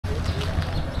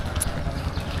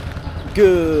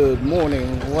Good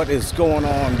morning. What is going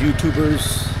on,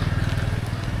 YouTubers?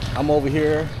 I'm over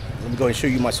here. Let me go and show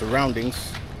you my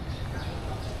surroundings.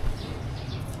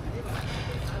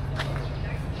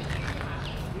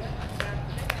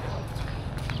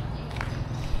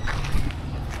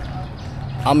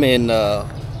 I'm in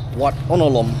Wat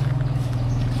Onolom,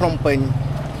 Phnom Penh,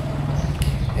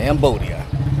 Cambodia.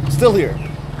 Still here.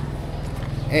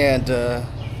 And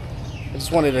I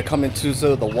just wanted to come into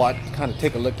the Wat, kind of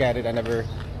take a look at it. I never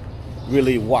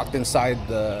really walked inside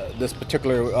this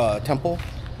particular temple,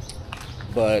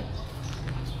 but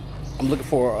I'm looking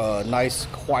for a nice,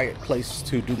 quiet place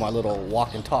to do my little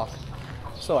walk and talk.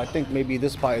 So I think maybe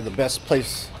this is probably the best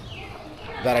place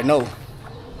that I know.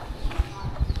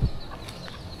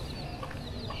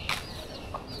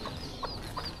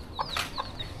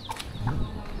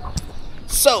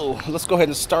 So let's go ahead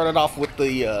and start it off with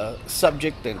the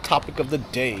subject and topic of the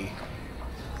day.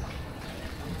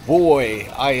 Boy,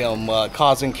 I am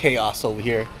causing chaos over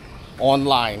here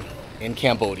online in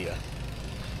Cambodia.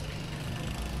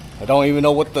 I don't even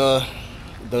know what the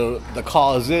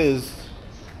cause is,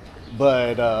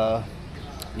 but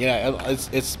yeah,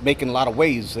 it's making a lot of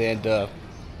waves. And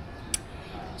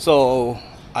so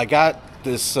I got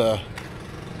this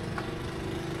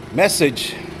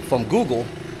message from Google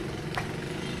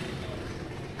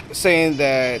saying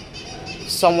that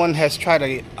someone has tried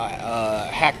to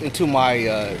hack into my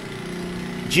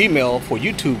Gmail for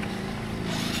YouTube,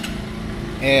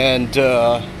 and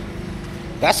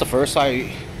that's the first.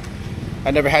 I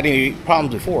never had any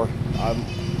problems before. I'm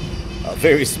a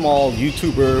very small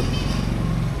YouTuber,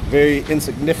 very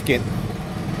insignificant,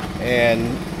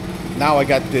 and now I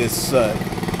got this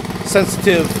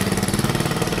sensitive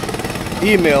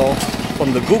email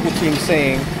from the Google team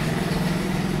saying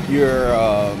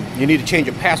you need to change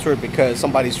your password because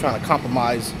somebody's trying to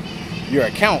compromise your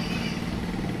account.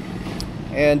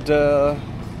 And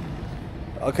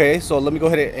okay, so let me go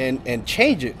ahead and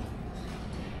change it.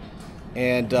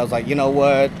 And I was like, you know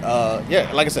what, yeah,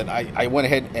 like I said, I went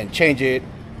ahead and changed it.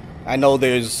 I know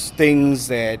there's things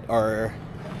that are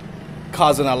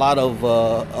causing a lot of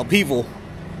upheaval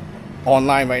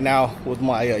online right now with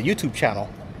my YouTube channel.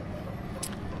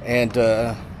 And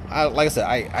like I said,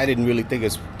 I didn't really think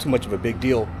it's too much of a big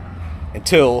deal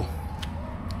until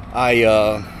I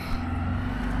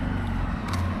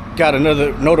got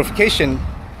another notification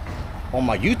on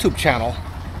my YouTube channel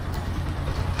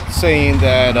saying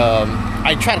that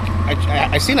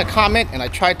I seen a comment and I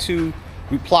tried to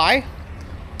reply,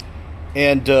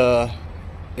 and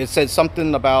it said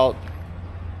something about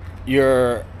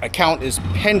your account is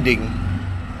pending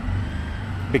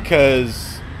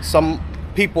because some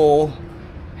people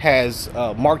has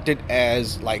marked it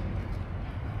as like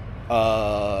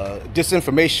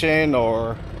disinformation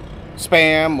or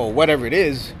spam or whatever it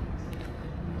is.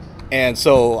 And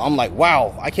so I'm like,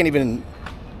 wow, I can't even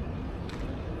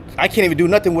do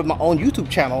nothing with my own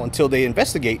YouTube channel until they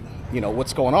investigate, you know,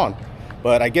 what's going on.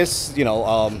 But I guess, you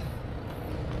know,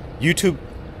 YouTube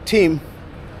team,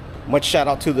 much shout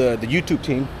out to the YouTube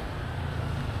team,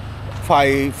 if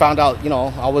I found out, you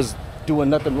know, I was doing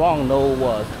nothing wrong, no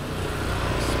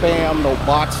spam, no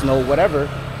bots, no whatever.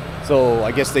 So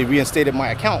I guess they reinstated my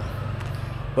account.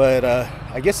 But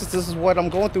I guess this is what I'm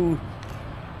going through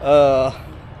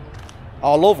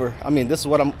all over. I mean, this is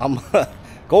what I'm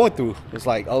going through. It's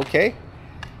like, okay,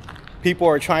 people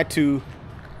are trying to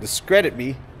discredit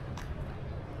me,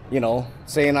 you know,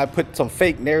 saying I put some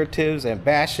fake narratives and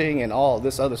bashing and all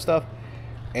this other stuff.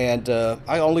 And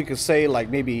I only could say like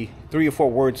maybe 3 or 4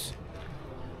 words,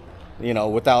 you know,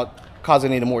 without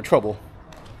causing any more trouble.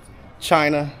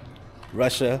 China,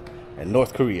 Russia, and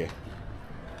North Korea.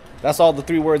 That's all the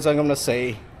 3 words I'm gonna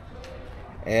say,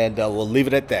 and we'll leave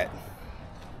it at that.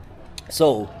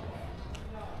 So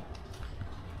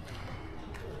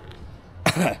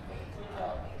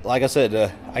like I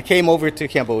said, I came over to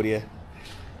Cambodia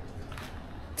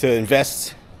to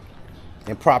invest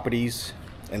in properties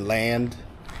and land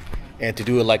and to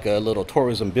do it like a little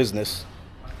tourism business,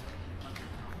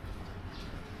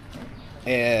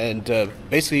 and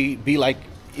basically be like,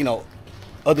 you know,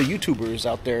 other YouTubers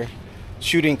out there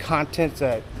shooting content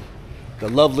at the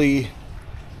lovely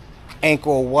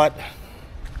Angkor Wat,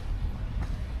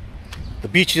 the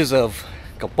beaches of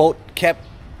Kapot kept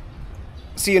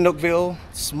Sihanoukville,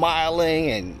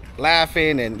 smiling and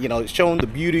laughing and, you know, showing the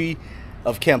beauty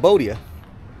of Cambodia.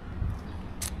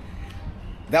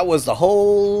 That was the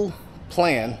whole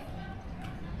plan,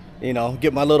 you know,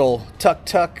 get my little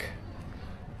tuk-tuk,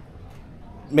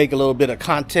 make a little bit of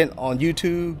content on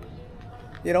YouTube,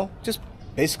 you know, just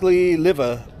basically live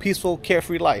a peaceful,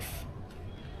 carefree life.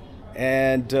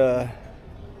 And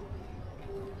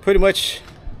pretty much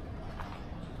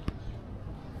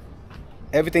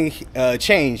everything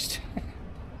changed.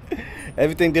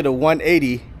 Everything did a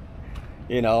 180,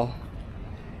 you know.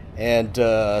 And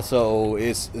so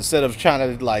it's, instead of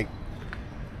trying to like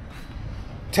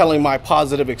telling my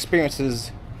positive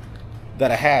experiences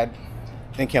that I had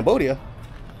in Cambodia,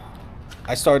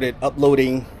 I started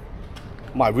uploading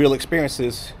my real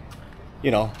experiences,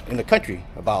 you know, in the country,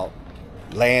 about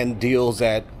land deals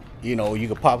that, you know, you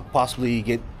could possibly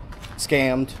get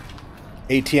scammed,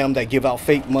 ATM that give out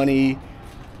fake money,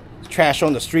 trash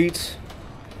on the streets.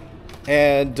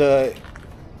 And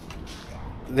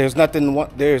there's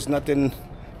nothing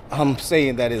I'm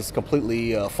saying that is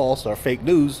completely false or fake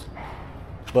news,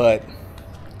 but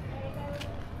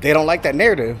they don't like that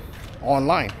narrative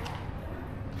online.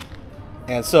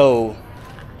 And so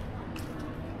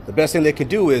the best thing they can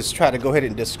do is try to go ahead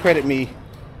and discredit me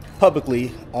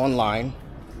publicly online,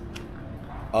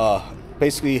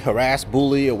 basically harass,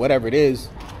 bully, or whatever it is,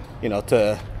 you know,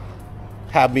 to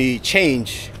have me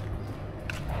change.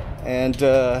 And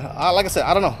like I said,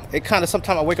 I don't know. It kind of,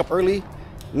 sometimes I wake up early,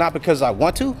 not because I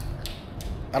want to.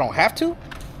 I don't have to.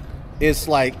 It's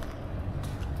like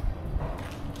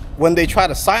when they try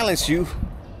to silence you,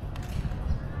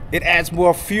 it adds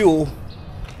more fuel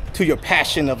to your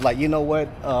passion of like, you know what,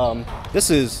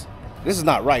 this is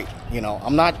not right. You know,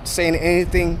 I'm not saying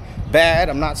anything bad.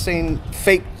 I'm not saying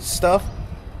fake stuff.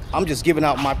 I'm just giving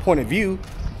out my point of view,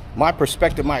 my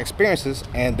perspective, my experiences,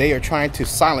 and they are trying to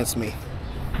silence me.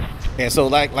 And so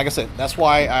like I said, that's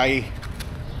why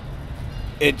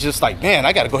it just like, man,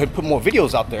 I got to go ahead and put more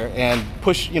videos out there and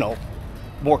push, you know,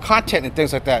 more content and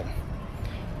things like that.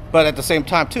 But at the same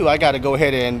time too, I got to go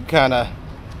ahead and kind of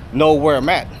know where I'm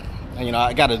at. And, you know,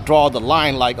 I got to draw the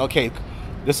line like, okay,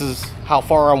 this is how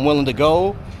far I'm willing to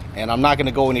go, and I'm not going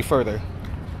to go any further.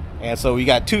 And so you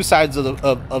got two sides of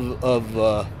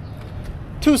the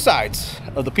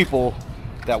people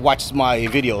that watches my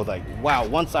video. Like, wow,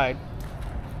 one side,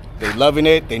 they loving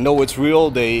it, they know it's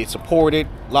real, they support it,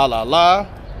 la la la.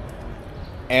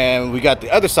 And we got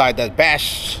the other side that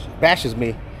bashes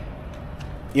me.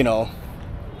 You know,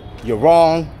 you're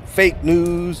wrong, fake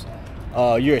news,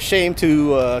 you're ashamed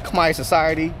to Khmer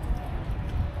society.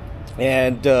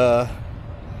 And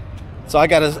so I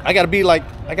gotta be like,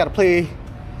 I gotta play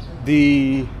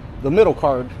the middle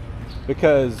card,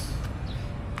 because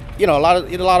you know, a lot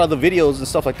of the videos and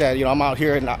stuff like that, you know, I'm out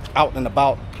here and out and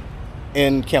about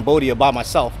in Cambodia by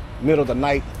myself, middle of the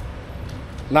night,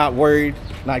 not worried,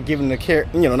 not giving the care,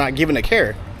 you know, not giving the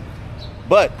care.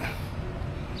 But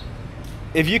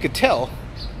if you could tell,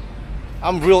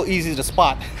 I'm real easy to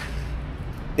spot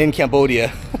in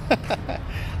Cambodia.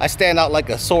 I stand out like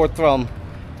a sore thumb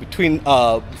between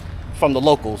from the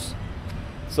locals.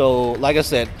 So like I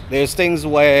said, there's things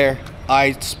where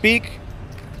I speak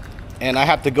and I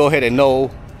have to go ahead and know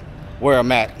where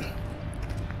I'm at.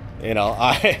 You know,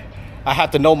 I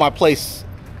have to know my place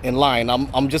in line.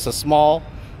 I'm just a small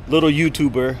little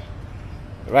YouTuber.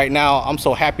 Right now, I'm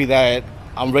so happy that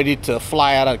I'm ready to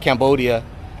fly out of Cambodia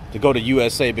to go to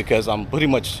USA, because I'm pretty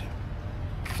much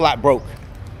flat broke.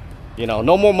 You know,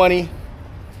 no more money.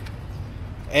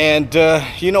 And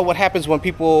you know what happens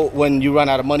when you run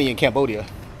out of money in Cambodia?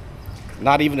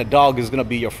 Not even a dog is gonna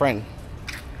be your friend.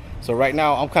 So right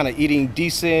now I'm kind of eating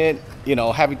decent, you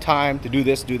know, having time to do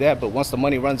this, do that. But once the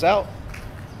money runs out,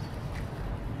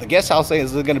 the guest house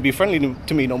isn't gonna be friendly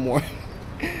to me no more.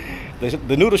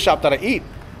 The noodle shop that I eat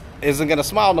isn't gonna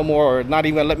smile no more, or not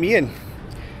even gonna let me in.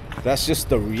 That's just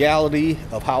the reality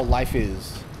of how life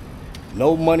is.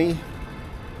 No money,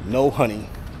 no honey.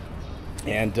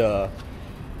 And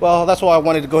well, that's why I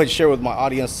wanted to go ahead and share with my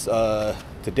audience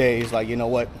today. Is like, you know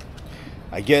what,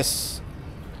 I guess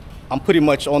I'm pretty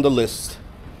much on the list,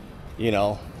 you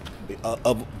know,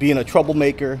 of being a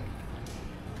troublemaker.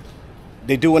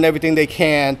 They're doing everything they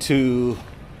can to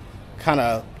kind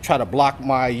of try to block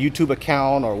my YouTube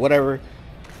account or whatever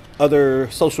other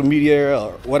social media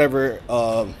or whatever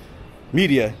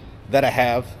media that I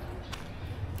have.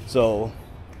 So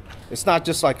it's not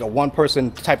just like a one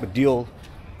person type of deal.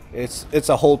 It's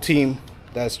a whole team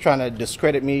that's trying to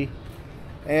discredit me.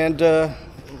 And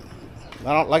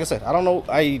like I said, I don't know.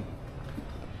 I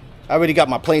already got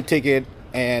my plane ticket,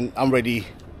 and I'm ready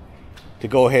to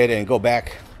go ahead and go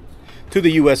back to the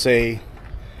USA,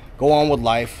 go on with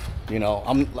life. You know,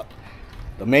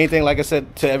 the main thing, like I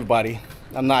said to everybody,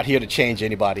 I'm not here to change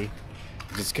anybody.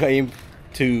 Just came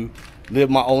to live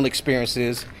my own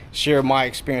experiences, share my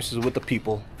experiences with the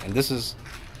people. And this is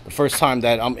the first time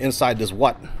that I'm inside this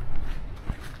what.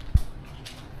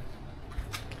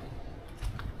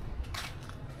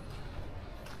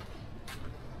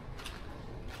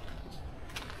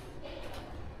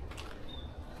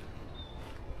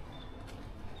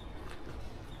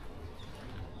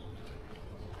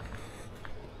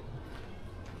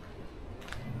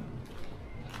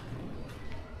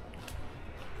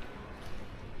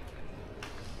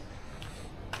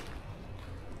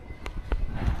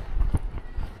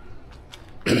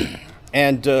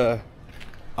 And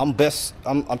I'm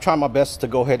trying my best to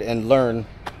go ahead and learn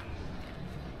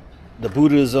the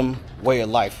Buddhism way of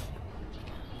life.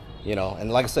 You know,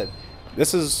 and like I said,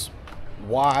 this is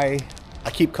why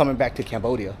I keep coming back to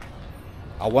Cambodia.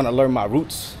 I want to learn my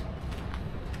roots.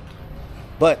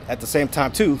 But at the same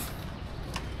time too,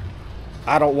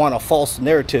 I don't want a false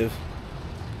narrative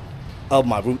of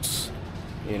my roots.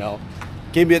 You know,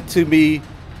 give it to me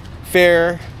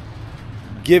fair,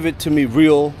 give it to me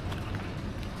real.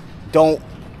 Don't,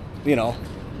 you know,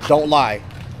 don't lie.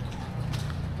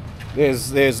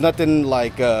 There's nothing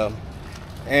like,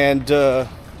 and the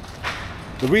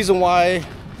reason why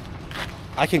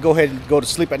I can go ahead and go to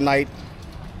sleep at night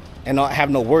and not have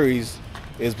no worries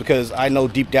is because I know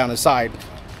deep down inside,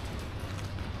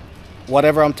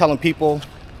 whatever I'm telling people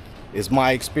is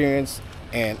my experience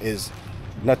and is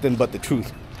nothing but the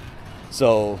truth.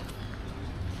 So,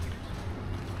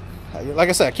 like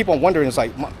I said, I keep on wondering, it's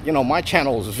like, you know, my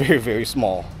channel is very, very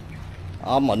small.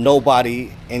 I'm a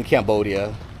nobody in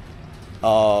Cambodia.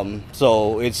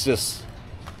 So it's just,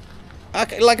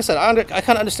 like I said, I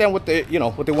kind of understand what they, you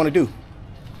know, what they want to do.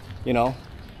 You know,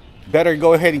 better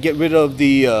go ahead and get rid of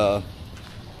the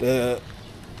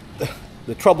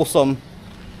troublesome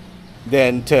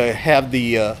than to have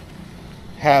the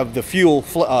fuel,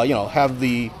 you know,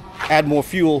 add more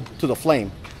fuel to the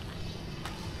flame.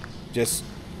 Just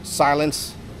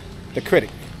silence the critic.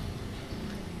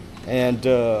 And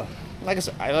like I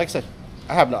said,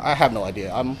 I have no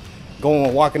idea. I'm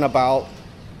going walking about,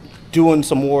 doing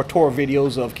some more tour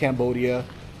videos of Cambodia.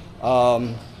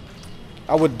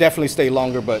 I would definitely stay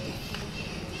longer, but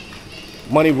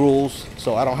money rules,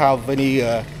 so I don't have any,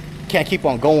 can't keep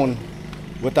on going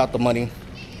without the money.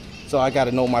 So I got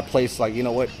to know my place. Like, you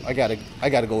know what, I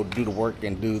gotta go do the work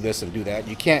and do this and do that.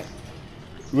 You can't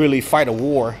really fight a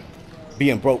war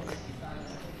being broke.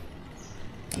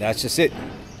 That's just it.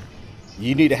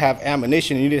 You need to have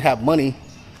ammunition, you need to have money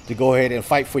to go ahead and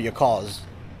fight for your cause.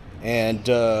 And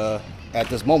at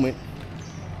this moment,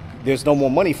 there's no more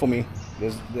money for me.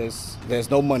 There's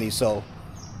no money, so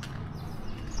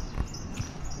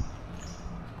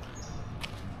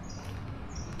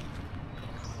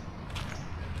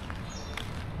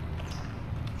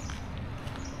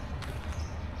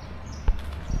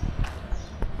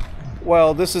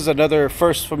well, this is another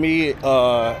first for me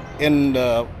in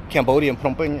Cambodia and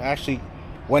Phnom Penh. I actually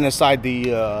went inside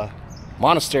the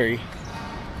monastery,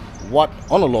 Wat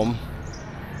Onalom,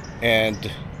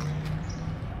 and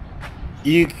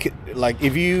you like,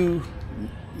 if you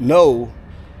know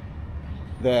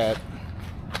that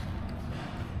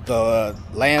the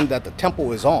land that the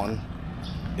temple is on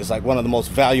is like one of the most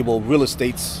valuable real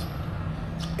estates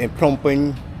in Phnom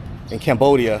Penh in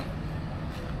Cambodia,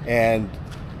 and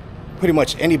pretty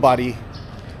much anybody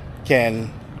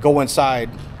can go inside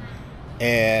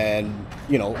and,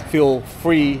 you know, feel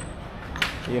free,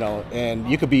 you know, and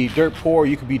you could be dirt poor,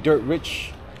 you could be dirt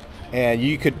rich, and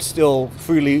you could still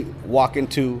freely walk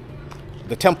into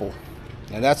the temple.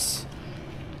 And that's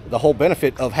the whole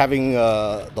benefit of having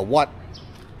the Wat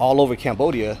all over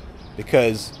Cambodia,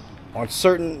 because on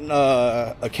certain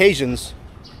occasions,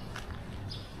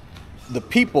 the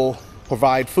people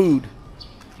provide food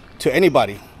to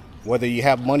anybody, whether you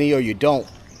have money or you don't.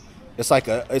 It's like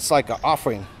an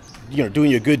offering, you know, doing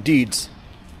your good deeds.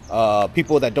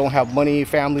 People that don't have money,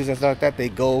 families and stuff like that, they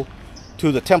go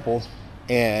to the temple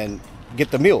and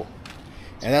get the meal.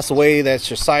 And that's the way that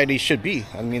society should be.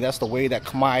 I mean, that's the way that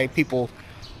Khmer people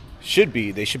should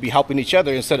be. They should be helping each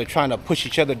other instead of trying to push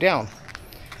each other down.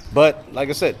 But like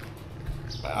I said,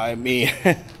 I mean,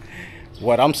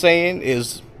 what I'm saying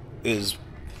is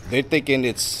they're thinking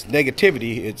it's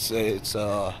negativity. It's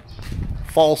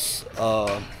false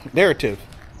narrative.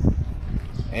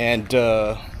 And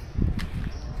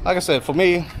like I said, for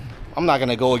me, I'm not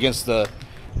gonna go against the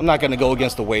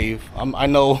wave. I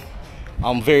know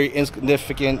I'm very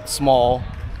insignificant, small.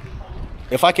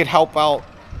 If I could help out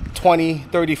 20,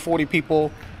 30, 40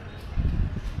 people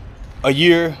a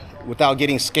year without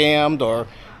getting scammed or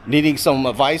needing some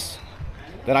advice,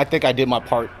 then I think I did my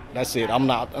part. That's it. I'm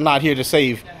not here to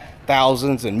save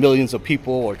thousands and millions of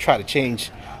people or try to change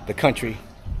the country.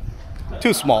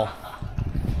 Too small.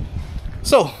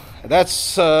 So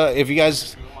that's if you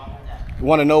guys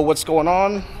want to know what's going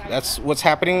on, that's what's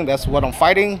happening, that's what I'm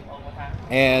fighting,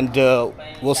 and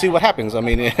we'll see what happens. I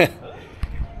mean,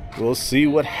 we'll see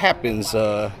what happens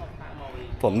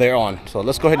from there on. So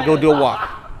let's go ahead and go do a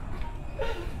walk.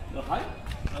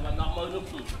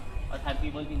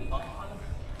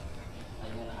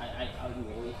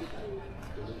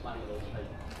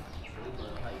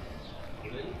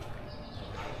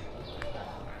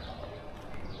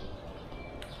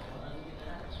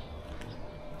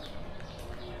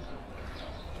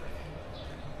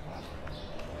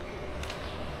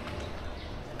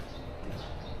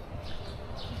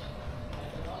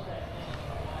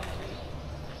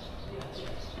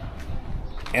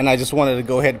 And I just wanted to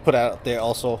go ahead and put it out there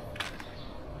also.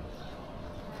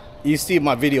 You see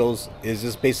my videos is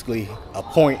just basically a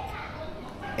point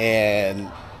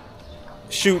and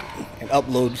shoot and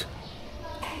upload.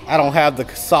 I don't have the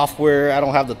software, I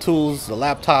don't have the tools, the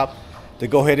laptop to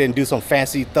go ahead and do some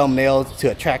fancy thumbnails to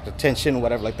attract attention,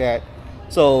 whatever like that.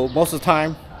 So most of the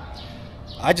time,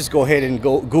 I just go ahead and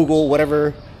go Google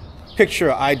whatever picture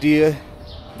or idea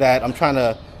that I'm trying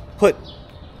to put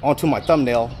onto my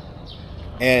thumbnail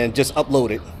and just upload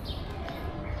it.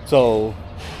 So,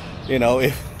 you know,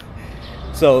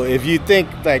 if you think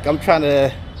like I'm trying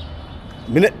to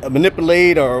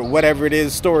manipulate or whatever it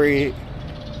is story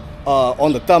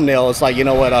on the thumbnail, it's like, you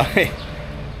know what,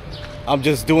 I'm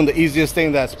just doing the easiest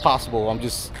thing that's possible. I'm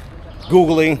just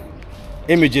Googling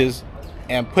images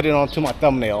and put it onto my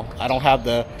thumbnail. I don't have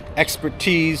the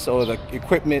expertise or the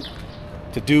equipment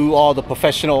to do all the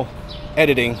professional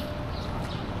editing